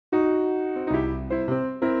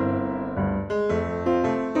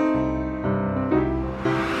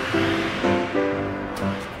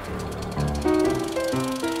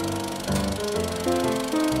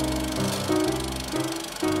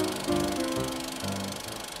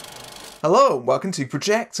Hello, and welcome to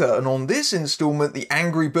Projector, and on this installment, the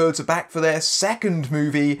Angry Birds are back for their second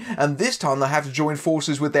movie, and this time they have to join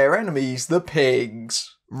forces with their enemies, the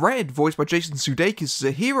pigs. Red, voiced by Jason Sudeikis, is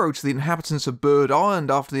a hero to the inhabitants of Bird Island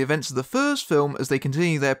after the events of the first film as they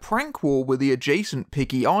continue their prank war with the adjacent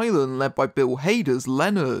Piggy Island led by Bill Hader's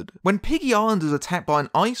Leonard. When Piggy Island is attacked by an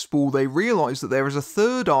ice ball, they realise that there is a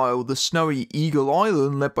third isle, the snowy Eagle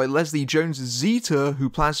Island, led by Leslie Jones's Zeta, who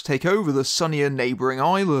plans to take over the sunnier neighbouring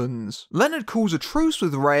islands. Leonard calls a truce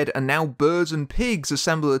with Red, and now Birds and Pigs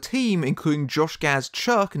assemble a team, including Josh Gad's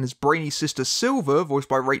Chuck and his brainy sister Silver, voiced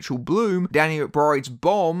by Rachel Bloom, Danny McBride's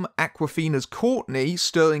Bob, Awkwafina's Courtney,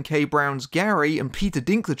 Sterling K. Brown's Gary, and Peter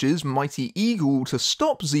Dinklage's Mighty Eagle to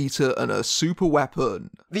stop Zeta and her super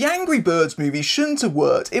weapon. The Angry Birds movie shouldn't have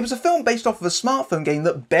worked. It was a film based off of a smartphone game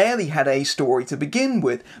that barely had a story to begin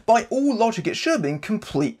with. By all logic, it should have been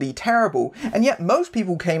completely terrible, and yet most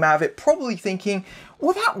people came out of it probably thinking,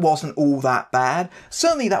 well, that wasn't all that bad.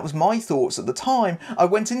 Certainly that was my thoughts at the time. I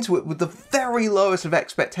went into it with the very lowest of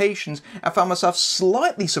expectations and found myself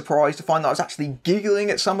slightly surprised to find that I was actually giggling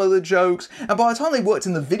at some of the jokes, and by the time they worked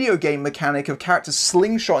in the video game mechanic of characters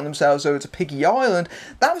slingshotting themselves over to Piggy Island,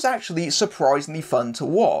 that was actually surprisingly fun to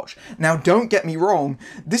watch. Now, don't get me wrong,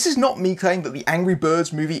 this is not me claiming that the Angry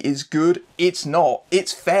Birds movie is good. It's not.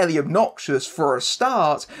 It's fairly obnoxious for a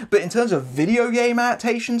start, but in terms of video game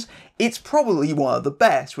adaptations, it's probably one of the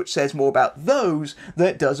best, which says more about those than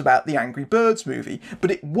it does about the Angry Birds movie. But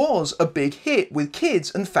it was a big hit with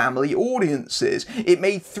kids and family audiences. It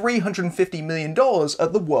made $350 million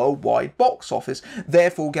at the worldwide box office,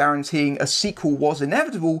 therefore guaranteeing a sequel was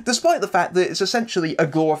inevitable, despite the fact that it's essentially a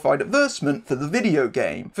glorified advertisement for the video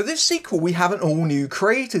game. For this sequel, we have an all-new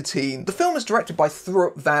creator team. The film is directed by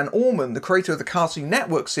Thrupp Van Orman, the creator of the Cartoon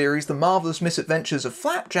Network series The Marvelous Misadventures of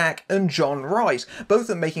Flapjack, and John Rice, both of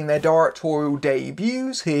them making their directorial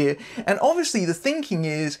debuts here, and obviously the thinking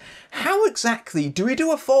is, how exactly do we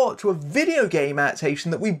do a follow-up to a video game adaptation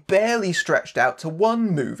that we barely stretched out to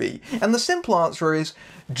one movie? And the simple answer is,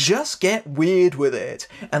 just get weird with it.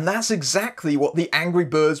 And that's exactly what the Angry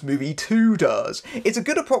Birds movie 2 does. It's a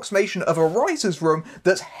good approximation of a writer's room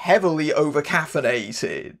that's heavily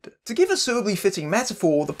over-caffeinated. To give a suitably fitting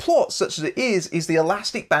metaphor, the plot, such as it is the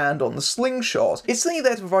elastic band on the slingshot. It's simply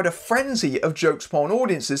there to provide a frenzy of jokes upon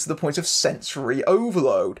audiences to the point of sensory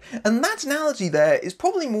overload. And that analogy there is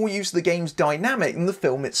probably more used to the game's dynamic than the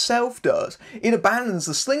film itself does. It abandons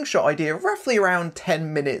the slingshot idea roughly around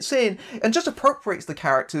 10 minutes in, and just appropriates the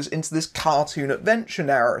characters into this cartoon adventure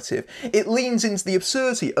narrative. It leans into the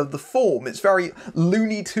absurdity of the form. It's very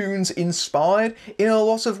Looney Tunes inspired in a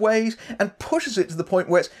lot of ways, and pushes it to the point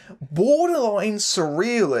where it's borderline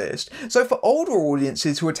surrealist. So for older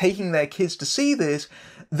audiences who are taking their kids to see this,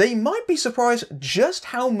 they might be surprised just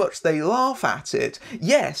how much they laugh at it.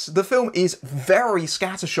 Yes, the film is very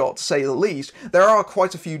scattershot to say the least. There are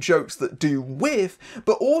quite a few jokes that do whiff,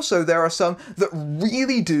 but also there are some that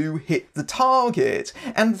really do hit the target.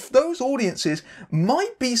 And those audiences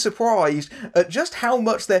might be surprised at just how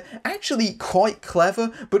much they're actually quite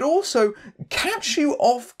clever, but also catch you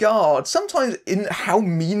off guard, sometimes in how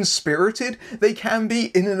mean-spirited they can be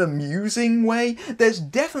in an amusing way. There's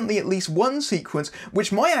definitely at least one sequence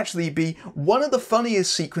which might actually be one of the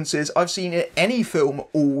funniest sequences I've seen in any film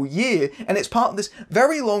all year, and it's part of this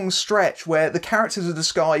very long stretch where the characters are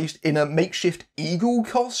disguised in a makeshift eagle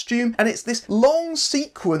costume, and it's this long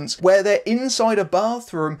sequence where they're inside a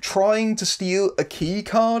bathroom trying to steal a key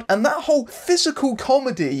card, and that whole physical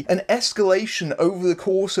comedy and escalation over the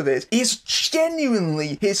course of it is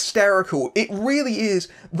genuinely hysterical. It really is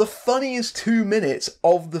the funniest 2 minutes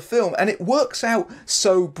of the film, and it works out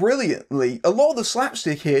so brilliantly. A lot of the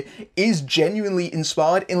slapstick here is genuinely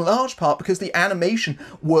inspired in large part because the animation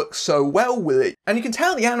works so well with it. And you can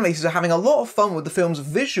tell the animators are having a lot of fun with the film's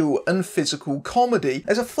visual and physical comedy.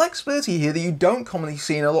 There's a flexibility here that you don't commonly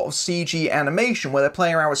see in a lot of CG animation, where they're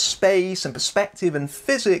playing around with space and perspective and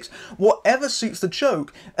physics, whatever suits the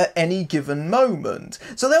joke at any given moment.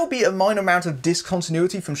 So there'll be a minor amount of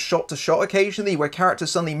discontinuity from shot to shot occasionally, where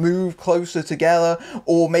characters suddenly move closer together,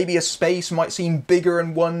 or maybe a space might seem bigger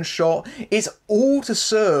in one shot. It's all to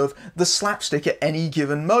serve the slapstick at any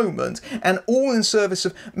given moment, and all in service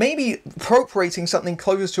of maybe appropriating something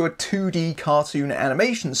closer to a 2D cartoon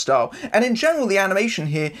animation style. And in general, the animation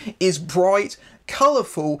here is bright,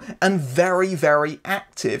 colourful, and very, very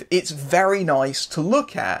active. It's very nice to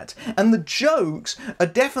look at. And the jokes are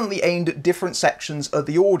definitely aimed at different sections of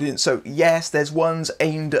the audience. So yes, there's ones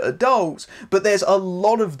aimed at adults, but there's a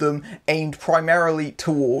lot of them aimed primarily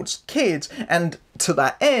towards kids. And to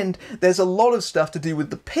that end, there's a lot of stuff to do with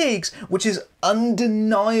the pigs, which is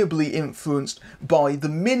undeniably influenced by the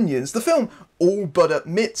Minions. The film all but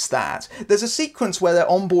admits that. There's a sequence where they're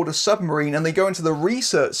on board a submarine and they go into the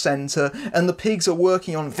research centre and the pigs are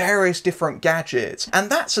working on various different gadgets.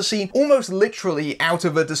 And that's a scene almost literally out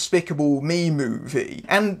of a Despicable Me movie.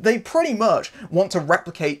 And they pretty much want to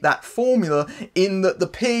replicate that formula in that the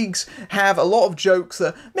pigs have a lot of jokes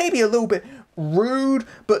that maybe a little bit rude,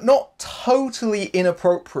 but not totally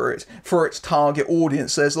inappropriate for its target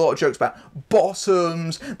audience. There's a lot of jokes about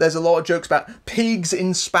bottoms, there's a lot of jokes about pigs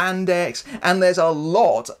in spandex, and there's a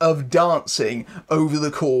lot of dancing over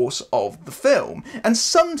the course of the film. And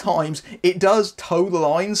sometimes it does toe the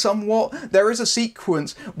line somewhat. There is a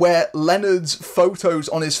sequence where Leonard's photos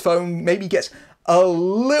on his phone maybe gets a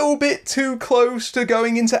little bit too close to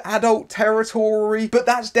going into adult territory, but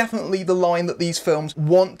that's definitely the line that these films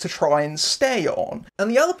want to try and stay on. And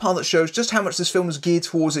the other part that shows just how much this film is geared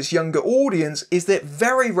towards its younger audience is that it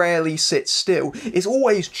very rarely sits still. It's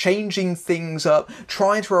always changing things up,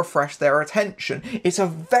 trying to refresh their attention. It's a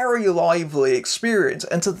very lively experience,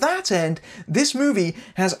 and to that end, this movie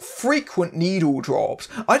has frequent needle drops.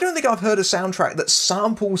 I don't think I've heard a soundtrack that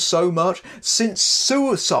samples so much since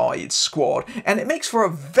Suicide Squad, and it makes for a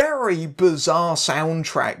very bizarre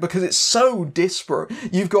soundtrack because it's so disparate.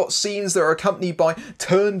 You've got scenes that are accompanied by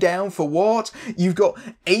Turn Down for What? You've got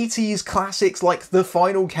 80s classics like The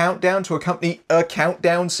Final Countdown to accompany a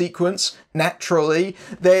countdown sequence, naturally.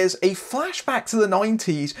 There's a flashback to the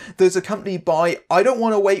 90s that's accompanied by I Don't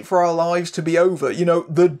Want to Wait for Our Lives to Be Over, you know,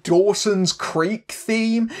 the Dawson's Creek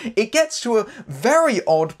theme. It gets to a very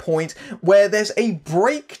odd point where there's a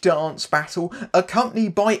breakdance battle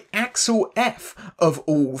accompanied by Axel F, of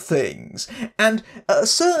all things. And at a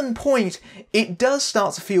certain point, it does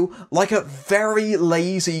start to feel like a very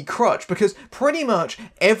lazy crutch, because pretty much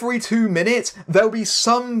every 2 minutes, there'll be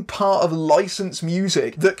some part of licensed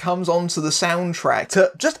music that comes onto the soundtrack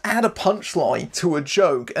to just add a punchline to a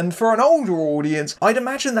joke. And for an older audience, I'd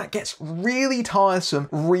imagine that gets really tiresome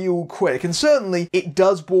real quick, and certainly it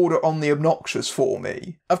does border on the obnoxious for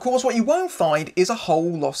me. Of course, what you won't find is a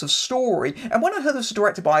whole lot of story, and when I heard this was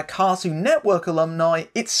directed by a Cartoon Network alumni,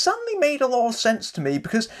 it suddenly made a lot of sense to me,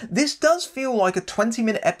 because this does feel like a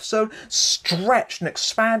 20-minute episode stretched and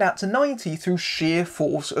expanded out to 90 through sheer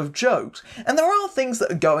force of jokes. And there are things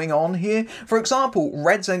that are going on here. For example,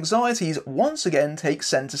 Red's anxieties once again take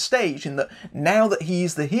centre stage in that now that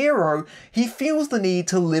he's the hero, he feels the need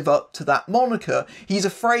to live up to that moniker. He's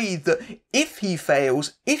afraid that if he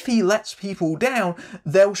fails, if he lets people down,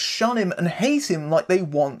 they'll shun him and hate him like they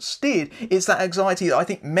once did. It's that anxiety that I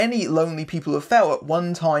think many lonely people have felt at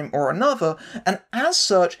one time or another, and as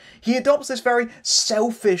such, he adopts this very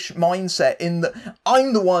selfish mindset in that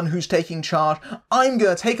I'm the one who's taking charge, I'm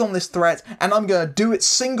going to take on this threat, and I'm going to do it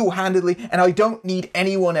single-handedly, and I don't need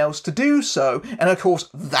anyone else to do so. And of course,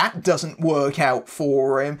 that doesn't work out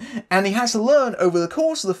for him, and he has to learn over the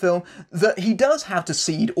course of the film that he does have to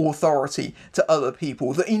cede authority to other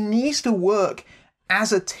people, that he needs to work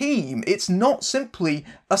as a team. It's not simply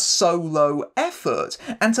a solo effort.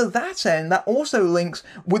 And to that end, that also links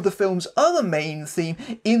with the film's other main theme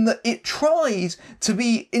in that it tries to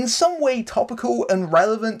be in some way topical and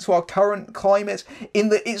relevant to our current climate, in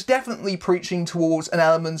that it's definitely preaching towards an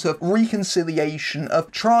element of reconciliation,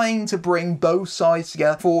 of trying to bring both sides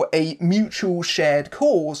together for a mutual shared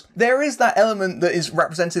cause. There is that element that is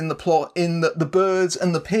represented in the plot in that the birds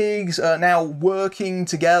and the pigs are now working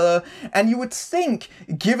together, and you would think,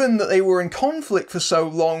 given that they were in conflict for so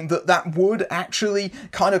long, that would actually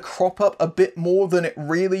kind of crop up a bit more than it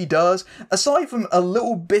really does. Aside from a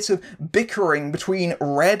little bit of bickering between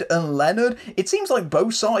Red and Leonard, it seems like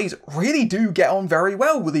both sides really do get on very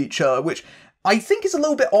well with each other, which I think is a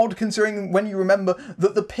little bit odd considering when you remember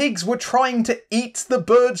that the pigs were trying to eat the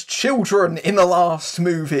birds' children in the last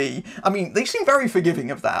movie. I mean, they seem very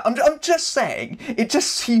forgiving of that. I'm just saying, it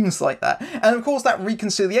just seems like that. And of course that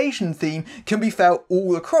reconciliation theme can be felt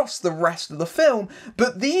all across the rest of the film,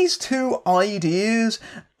 but these two ideas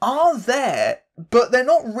are there, but they're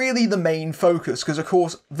not really the main focus, because of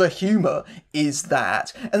course the humour is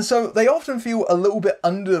that. And so they often feel a little bit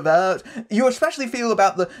underdeveloped. You especially feel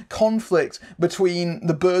about the conflict between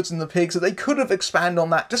the birds and the pigs, that they could have expanded on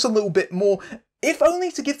that just a little bit more. if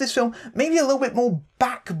only to give this film maybe a little bit more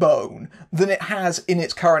backbone than it has in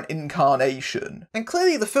its current incarnation. And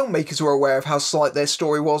clearly the filmmakers were aware of how slight their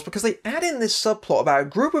story was, because they add in this subplot about a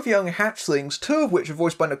group of young hatchlings, 2 of which are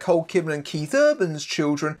voiced by Nicole Kidman and Keith Urban's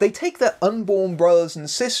children. They take their unborn brothers and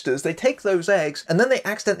sisters, they take those eggs, and then they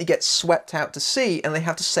accidentally get swept out to sea and they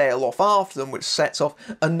have to sail off after them, which sets off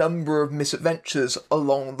a number of misadventures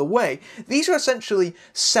along the way. These are essentially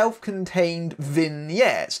self-contained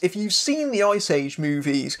vignettes. If you've seen the Ice Age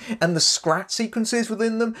movies and the scratch sequences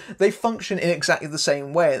within them, they function in exactly the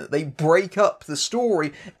same way, that they break up the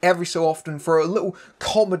story every so often for a little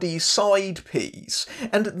comedy side piece.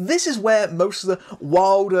 And this is where most of the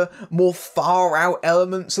wilder, more far out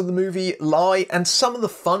elements of the movie lie, and some of the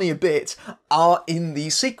funnier bits are in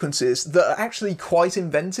these sequences that are actually quite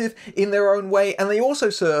inventive in their own way, and they also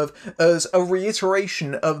serve as a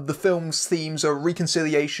reiteration of the film's themes of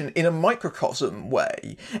reconciliation in a microcosm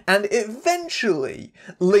way, and eventually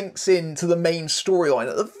links into the main storyline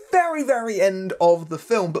at the very, very end of the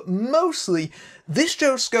film, but mostly this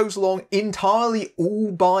just goes along entirely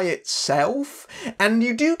all by itself, and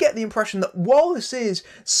you do get the impression that while this is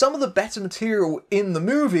some of the better material in the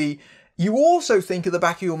movie, you also think at the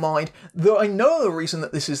back of your mind that I know the reason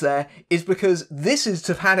that this is there is because this is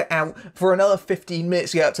to have had it out for another 15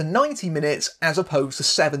 minutes to get up to 90 minutes as opposed to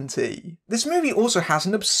 70. This movie also has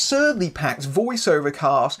an absurdly packed voiceover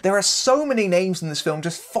cast. There are so many names in this film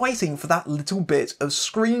just fighting for that little bit of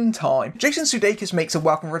screen time. Jason Sudeikis makes a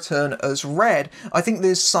welcome return as Red. I think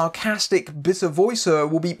this sarcastic, bitter voiceover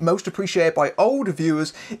will be most appreciated by older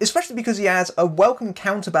viewers, especially because he adds a welcome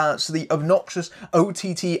counterbalance to the obnoxious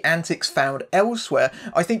OTT antics found elsewhere.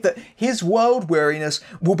 I think that his world weariness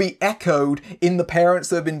will be echoed in the parents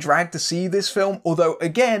that have been dragged to see this film, although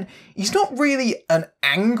again, he's not really an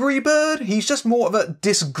angry bird, he's just more of a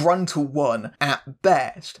disgruntled one at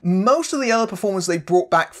best. Most of the other performers they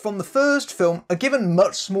brought back from the first film are given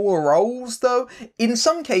much smaller roles though. In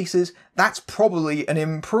some cases, that's probably an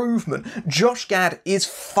improvement. Josh Gad is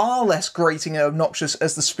far less grating and obnoxious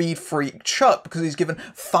as the speed freak Chuck because he's given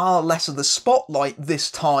far less of the spotlight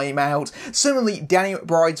this time out. Similarly, Danny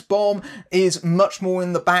McBride's Bomb is much more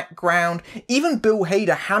in the background. Even Bill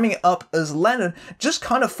Hader hamming it up as Lennon just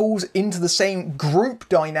kind of falls into the same group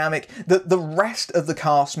dynamic that the rest of the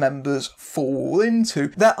cast members fall into.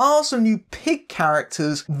 There are some new pig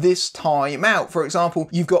characters this time out. For example,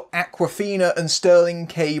 you've got Awkwafina and Sterling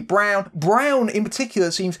K. Brown. Brown in particular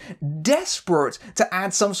seems desperate to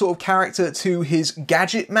add some sort of character to his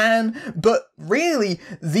gadget man, but really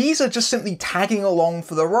these are just simply tagging along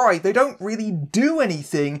for the ride. They don't really do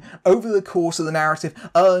anything over the course of the narrative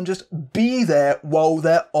other than just be there while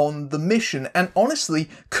they're on the mission, and honestly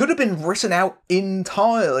could have been written out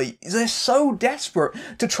entirely. They're so desperate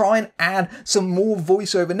to try and add some more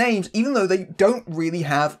voiceover names even though they don't really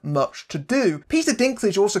have much to do. Peter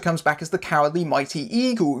Dinklage also comes back as the cowardly mighty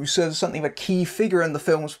eagle, who serves as something of a key figure in the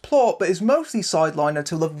film's plot but is mostly sidelined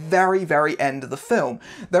until the very, very end of the film.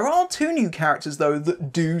 There are 2 new characters though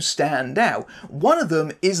that do stand out. One of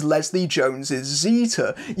them is Leslie Jones's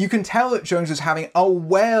Zeta. You can tell that Jones is having a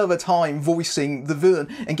whale of a time voicing the villain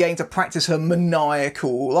and getting to practice her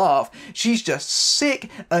maniacal laugh. She's just sick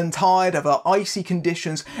and tired of her icy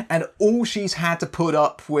conditions and all she's had to put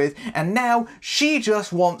up with, and now she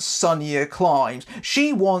just wants sunnier climes.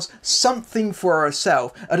 She wants something for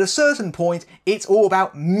herself. At a certain point, it's all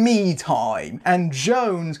about me time, and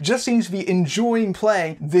Jones just seems to be enjoying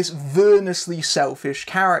playing this villainously selfish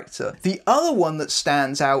character. The other one that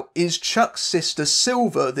stands out is Chuck's sister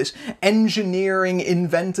Silver, this engineering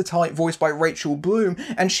inventor type voiced by Rachel Bloom,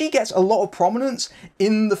 and she gets a lot of prominence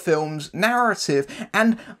in the film's narrative.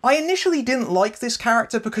 And I initially didn't like this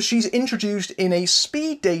character because she's introduced in a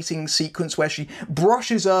speed dating sequence where she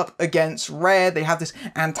brushes up against Red. They have this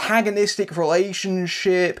antagonistic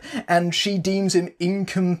relationship and she deems him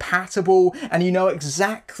incompatible, and you know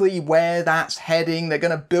exactly where that's heading. They're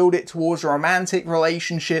going to build it towards a romantic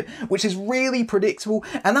relationship, which is really predictable,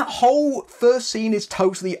 and that whole first scene is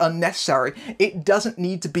totally unnecessary. It doesn't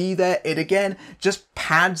need to be there. It again just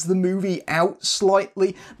pads the movie out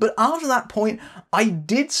slightly, but after that point I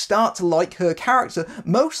did start to like her character,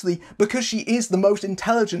 mostly because she is the most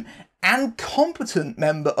intelligent and competent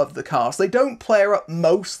member of the cast. They don't play her up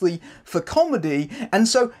mostly for comedy, and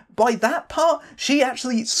so by that part, she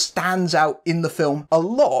actually stands out in the film a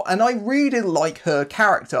lot, and I really like her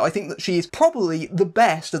character. I think that she is probably the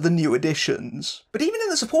best of the new additions. But even in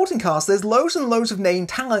the supporting cast, there's loads and loads of named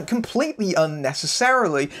talent completely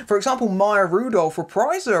unnecessarily. For example, Maya Rudolph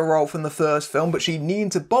reprised her role from the first film, but she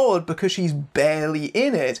needed to board because she's barely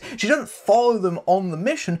in it. She doesn't follow them on the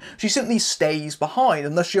mission, she simply stays behind,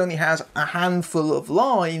 and thus she only has a handful of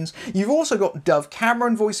lines. You've also got Dove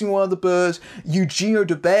Cameron voicing one of the birds, Eugenio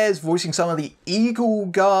de Beers voicing some of the eagle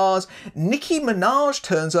guards, Nicki Minaj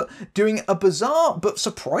turns up doing a bizarre but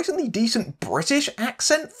surprisingly decent British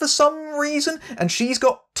accent for some reason, and she's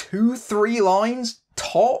got 2-3 lines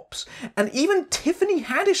tops, and even Tiffany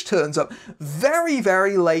Haddish turns up very,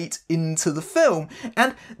 very late into the film,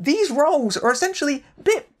 and these roles are essentially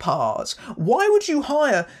bit parts. Why would you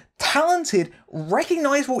hire talented,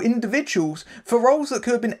 recognisable individuals for roles that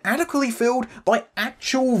could have been adequately filled by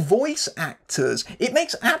actual voice actors? It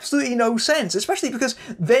makes absolutely no sense, especially because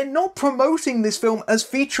they're not promoting this film as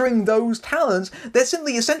featuring those talents, they're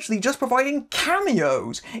simply essentially just providing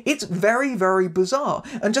cameos. It's very, very bizarre,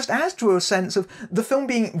 and just adds to a sense of the film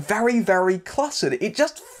being very, very cluttered. It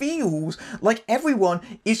just feels like everyone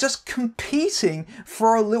is just competing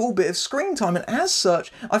for a little bit of screen time, and as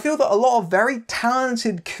such, I feel that a lot of very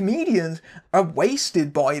talented comedians are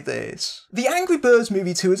wasted by this. The Angry Birds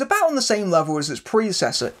Movie 2 is about on the same level as its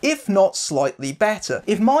predecessor, if not slightly better.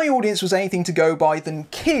 If my audience was anything to go by, then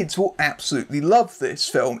kids will absolutely love this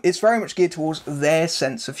film. It's very much geared towards their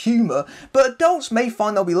sense of humour, but adults may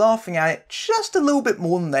find they'll be laughing at it just a little bit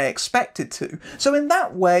more than they expected to. So in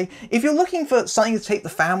that way, if you're looking for something to take the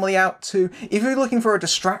family out to, if you're looking for a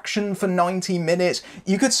distraction for 90 minutes,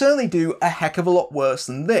 you could certainly do a heck of a lot worse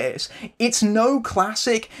than this. It's no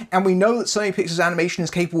classic, and we know that Sony Pictures Animation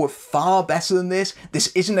is capable of far better than this. This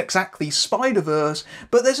isn't exactly Spider-Verse,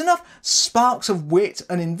 but there's enough sparks of wit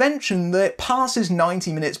and invention that it passes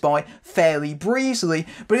 90 minutes by fairly breezily,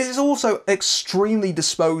 but it is also extremely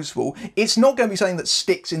disposable. It's not going to be something that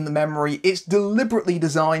sticks in the memory, it's deliberately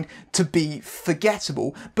designed to be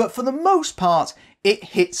forgettable, but for the most part, it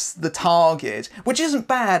hits the target, which isn't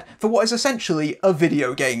bad for what is essentially a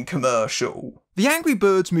video game commercial. The Angry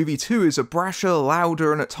Birds Movie 2 is a brasher,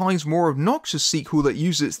 louder, and at times more obnoxious sequel that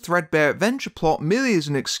uses its threadbare adventure plot merely as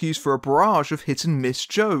an excuse for a barrage of hit-and-miss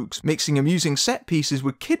jokes, mixing amusing set pieces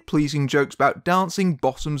with kid-pleasing jokes about dancing,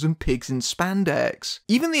 bottoms, and pigs in spandex.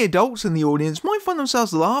 Even the adults in the audience might find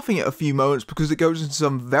themselves laughing at a few moments because it goes into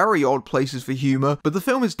some very odd places for humour, but the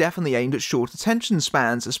film is definitely aimed at short attention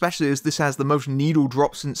spans, especially as this has the most needle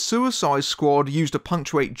drop since Suicide Squad used to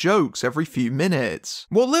punctuate jokes every few minutes.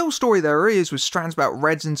 What little story there is with strands about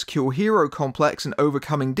Red's insecure hero complex and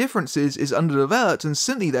overcoming differences is underdeveloped and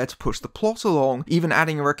simply there to push the plot along, even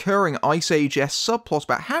adding a recurring Ice Age-esque subplot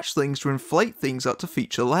about hatchlings to inflate things up to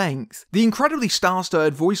feature length. The incredibly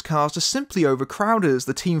star-studded voice cast are simply overcrowded as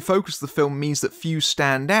the team focus of the film means that few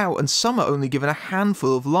stand out and some are only given a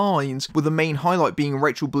handful of lines, with the main highlight being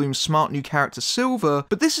Rachel Bloom's smart new character Silver,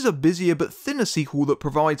 but this is a busier but thinner sequel that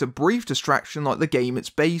provides a brief distraction like the game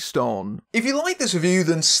it's based on. If you like this review,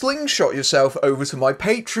 then slingshot yourself over to my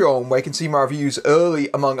Patreon, where you can see my reviews early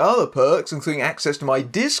among other perks, including access to my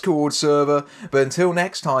Discord server. But until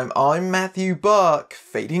next time, I'm Matthew Buck,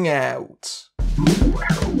 fading out.